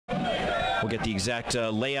We'll get the exact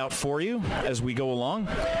layout for you as we go along.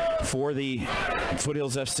 For the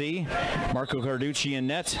Foothills FC, Marco Carducci in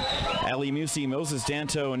net, Ali Musi, Moses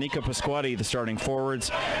Danto, and Nika Pasquati, the starting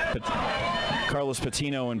forwards. Carlos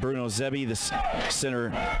Patino and Bruno Zebi, the center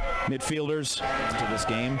midfielders into this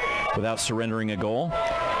game without surrendering a goal.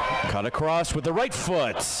 Cut across with the right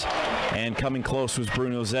foot, and coming close was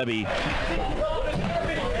Bruno Zebi.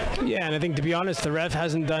 Yeah, and I think, to be honest, the ref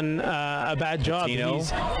hasn't done a bad job. Patino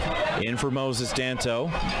in for Moses Danto,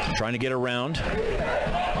 trying to get around.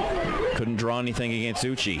 Couldn't draw anything against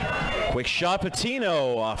Uchi. Quick shot,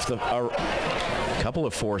 Patino off the couple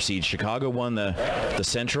of 4 seeds. Chicago won the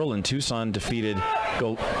Central, and Tucson defeated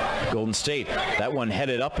Golden State. That one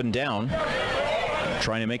headed up and down.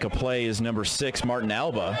 Trying to make a play is number 6, Martin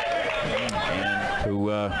Alba, who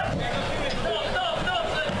were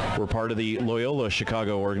part of the Loyola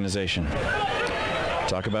Chicago organization.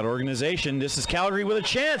 Talk about organization. This is Calgary with a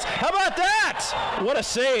chance. How about that? What a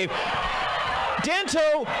save.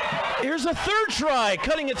 Danto, here's a third try,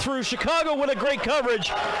 cutting it through. Chicago with a great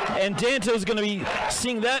coverage, and Danto's going to be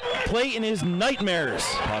seeing that play in his nightmares,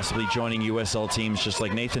 possibly joining USL teams just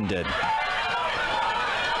like Nathan did.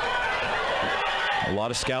 A lot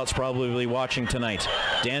of scouts probably watching tonight.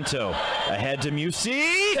 Danto ahead to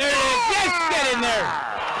Musi. There it is. Yes, get in there.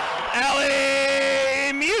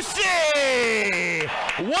 Ali Musi.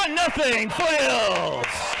 1-0 Foothills.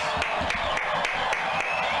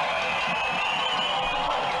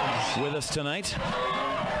 With us tonight,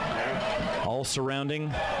 all surrounding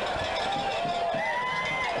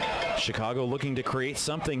Chicago, looking to create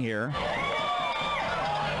something here.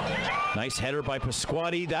 Nice header by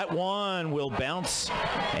Pasquati. That one will bounce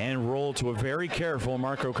and roll to a very careful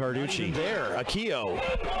Marco Carducci. There, Akio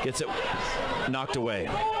gets it knocked away.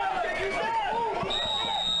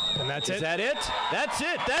 And that's it. Is that it? That's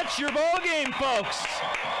it. That's your ball game, folks.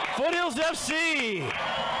 Foothills FC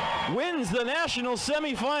wins the national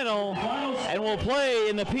semifinal and will play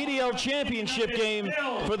in the PDL championship game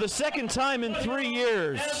for the second time in 3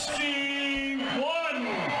 years.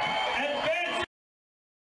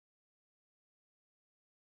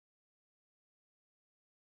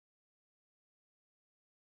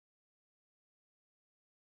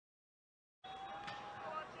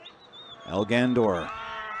 Elgandor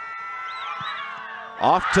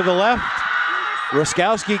off to the left.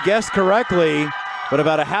 Ruskowski guessed correctly, but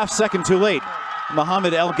about a half second too late.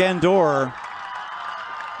 Mohamed Elgandor,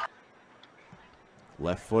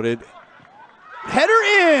 left-footed, header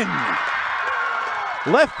in!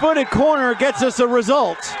 Left-footed corner gets us a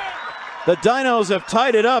result. The Dinos have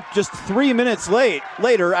tied it up just 3 minutes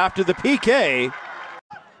later after the PK.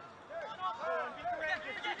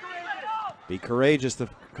 Be courageous, the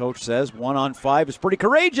coach says. 1 on 5 is pretty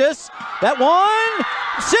courageous. That one,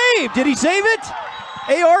 saved. Did he save it?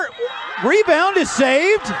 AR rebound is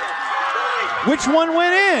saved. Which one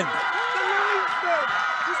went in?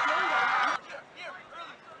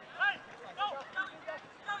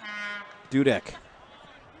 Dudek.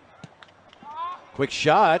 Quick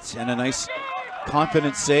shot and a nice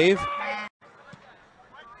confident save.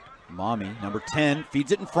 Mommy, number 10,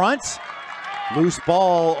 feeds it in front. Loose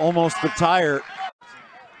ball, almost the tire.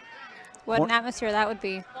 What an atmosphere that would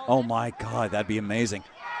be. Oh my God, that'd be amazing.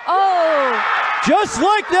 Oh! Just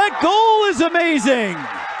like that goal is amazing.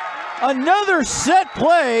 Another set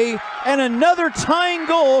play and another tying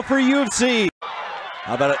goal for UFC.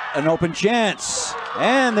 How about an open chance?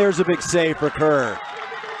 And there's a big save for Kerr.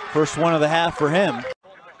 First one of the half for him.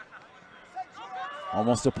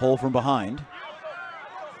 Almost a pull from behind.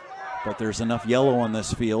 But there's enough yellow on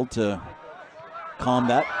this field to calm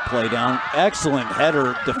that play down. Excellent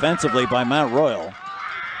header defensively by Matt Royal.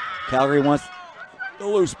 Calgary wants the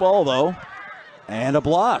loose ball though, and a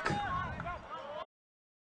block.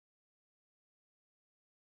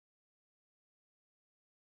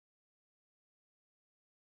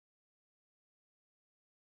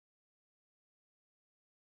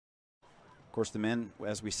 Of course, the men,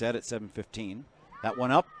 as we said, at 7:15. That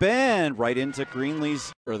one up and right into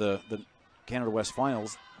Greenlee's, or the Canada West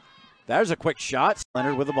Finals. There's a quick shot.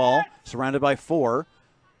 Leonard with the ball, surrounded by 4.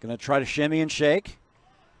 Gonna try to shimmy and shake.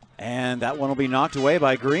 And that one will be knocked away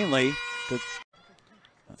by Greenlee.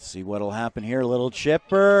 Let's see what'll happen here. A little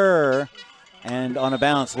chipper. And on a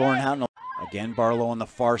bounce, Lauren Houghton. Again, Barlow on the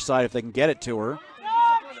far side if they can get it to her.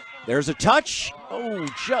 There's a touch. Oh,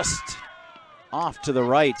 just off to the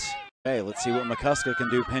right. Okay, let's see what McCusker can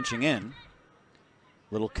do pinching in.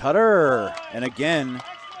 Little cutter. And again,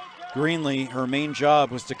 Greenlee, her main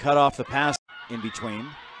job was to cut off the pass in between.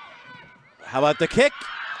 How about the kick?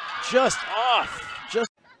 Just off. Just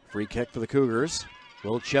free kick for the Cougars.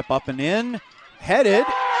 Little chip up and in. Headed.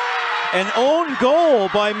 An own goal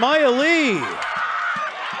by Maya Lee.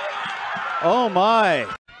 Oh my.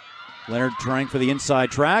 Leonard trying for the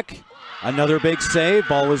inside track. Another big save.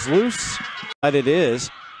 Ball is loose. But it is.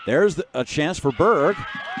 There's a chance for Berg.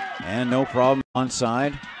 And no problem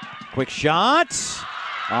onside. Quick shot.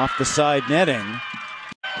 Off the side netting.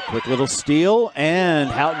 A quick little steal. And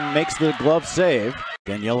Houghton makes the glove save.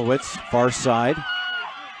 Danielowitz, far side.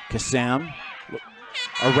 Kassam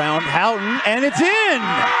around Houghton. And it's in!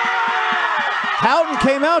 Houghton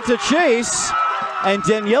came out to chase. And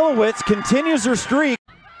Danielowitz continues her streak.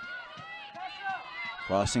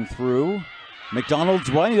 Crossing through. McDonald's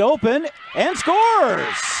wide open and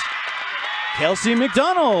scores! Kelsey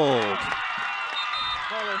McDonald.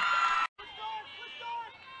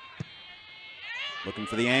 Looking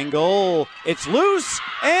for the angle. It's loose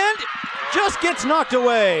and just gets knocked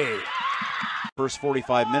away. First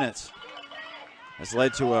 45 minutes has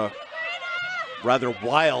led to a rather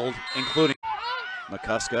wild, including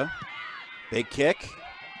McCusker. Big kick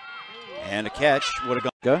and a catch. What a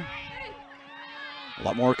go. A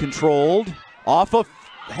lot more controlled. Off of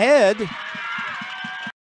head.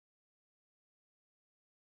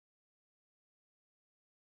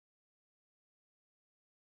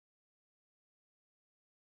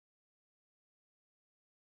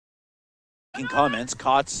 Comments.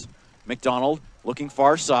 Kotz, McDonald looking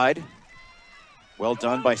far side. Well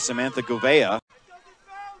done by Samantha Gouveia.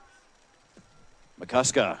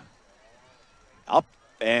 McCusker up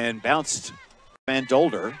and bounced. Van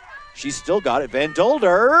Dolder. She's still got it. Van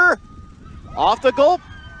Dolder off the goal,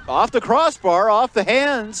 off the crossbar, off the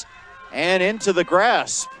hands, and into the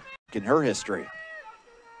grasp in her history.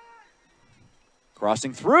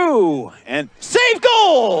 Crossing through and save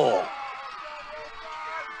goal!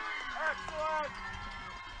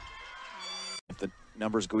 If the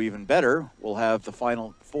numbers go even better, we'll have the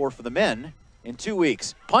Final Four for the men in 2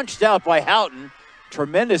 weeks. Punched out by Houghton.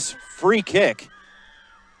 Tremendous free kick.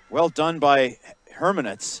 Well done by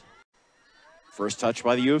Hermanitz. First touch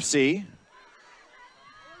by the U of C.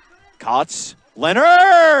 Kotz.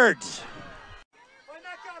 Leonard!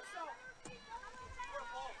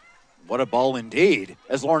 What a ball indeed.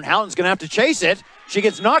 As Lauren Houghton's going to have to chase it. She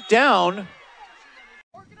gets knocked down.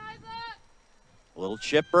 A little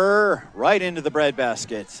chipper right into the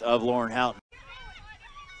breadbasket of Lauren Houghton.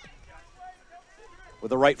 With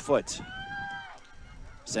the right foot.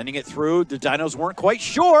 Sending it through. The Dinos weren't quite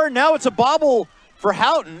sure. Now it's a bobble for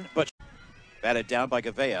Houghton, but batted down by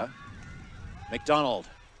Gouveia. McDonald.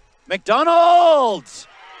 McDonald!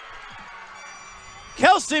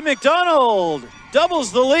 Kelsey McDonald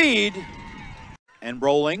doubles the lead. And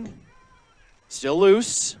rolling. Still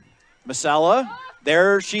loose. Masala.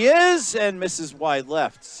 There she is, and misses wide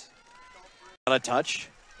left. Got a touch.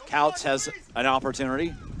 Couts has an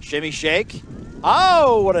opportunity. Shimmy shake.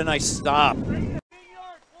 Oh, what a nice stop.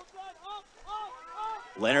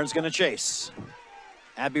 Leonard's going to chase.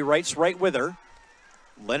 Abby Wright's right with her.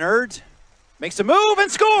 Leonard makes a move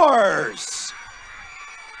and scores!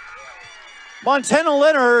 Montana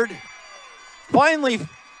Leonard finally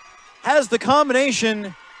has the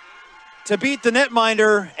combination to beat the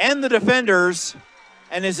netminder and the defenders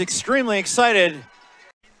and is extremely excited.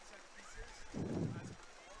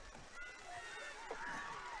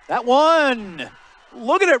 That one,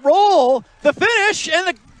 look at it roll. The finish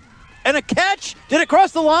and a catch. Did it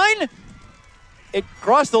cross the line? It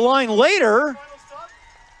crossed the line later.